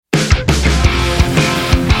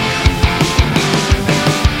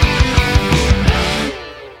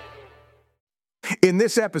In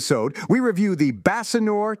this episode, we review the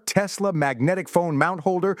BASENOR Tesla magnetic phone mount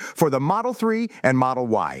holder for the Model 3 and Model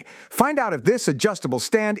Y. Find out if this adjustable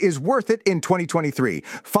stand is worth it in 2023.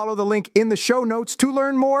 Follow the link in the show notes to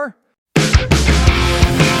learn more.